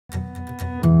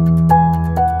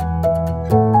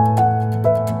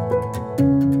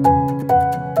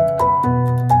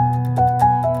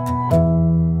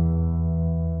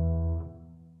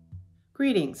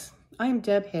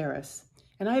Deb Harris,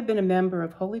 and I have been a member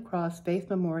of Holy Cross Faith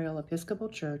Memorial Episcopal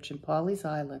Church in Pawleys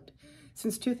Island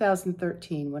since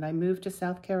 2013 when I moved to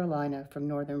South Carolina from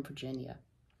Northern Virginia.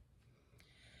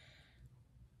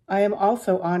 I am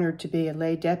also honored to be a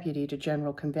lay deputy to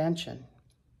General Convention.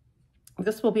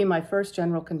 This will be my first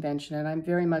General Convention, and I'm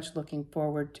very much looking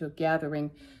forward to a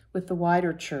gathering with the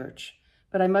wider church,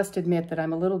 but I must admit that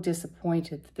I'm a little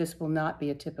disappointed that this will not be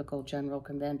a typical General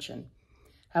Convention.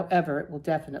 However, it will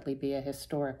definitely be a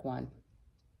historic one.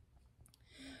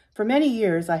 For many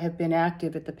years, I have been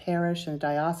active at the parish and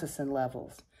diocesan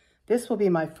levels. This will be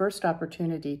my first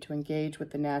opportunity to engage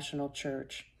with the national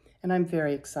church, and I'm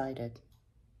very excited.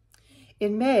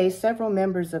 In May, several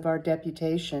members of our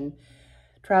deputation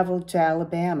traveled to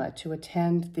Alabama to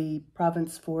attend the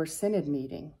Province 4 Synod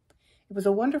meeting. It was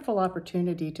a wonderful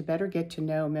opportunity to better get to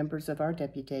know members of our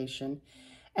deputation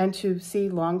and to see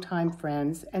longtime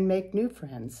friends and make new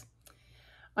friends.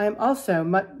 I am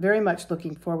also very much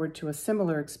looking forward to a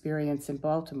similar experience in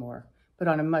Baltimore, but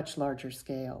on a much larger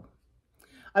scale.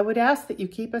 I would ask that you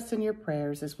keep us in your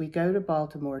prayers as we go to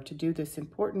Baltimore to do this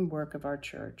important work of our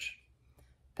church.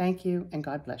 Thank you, and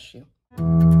God bless you.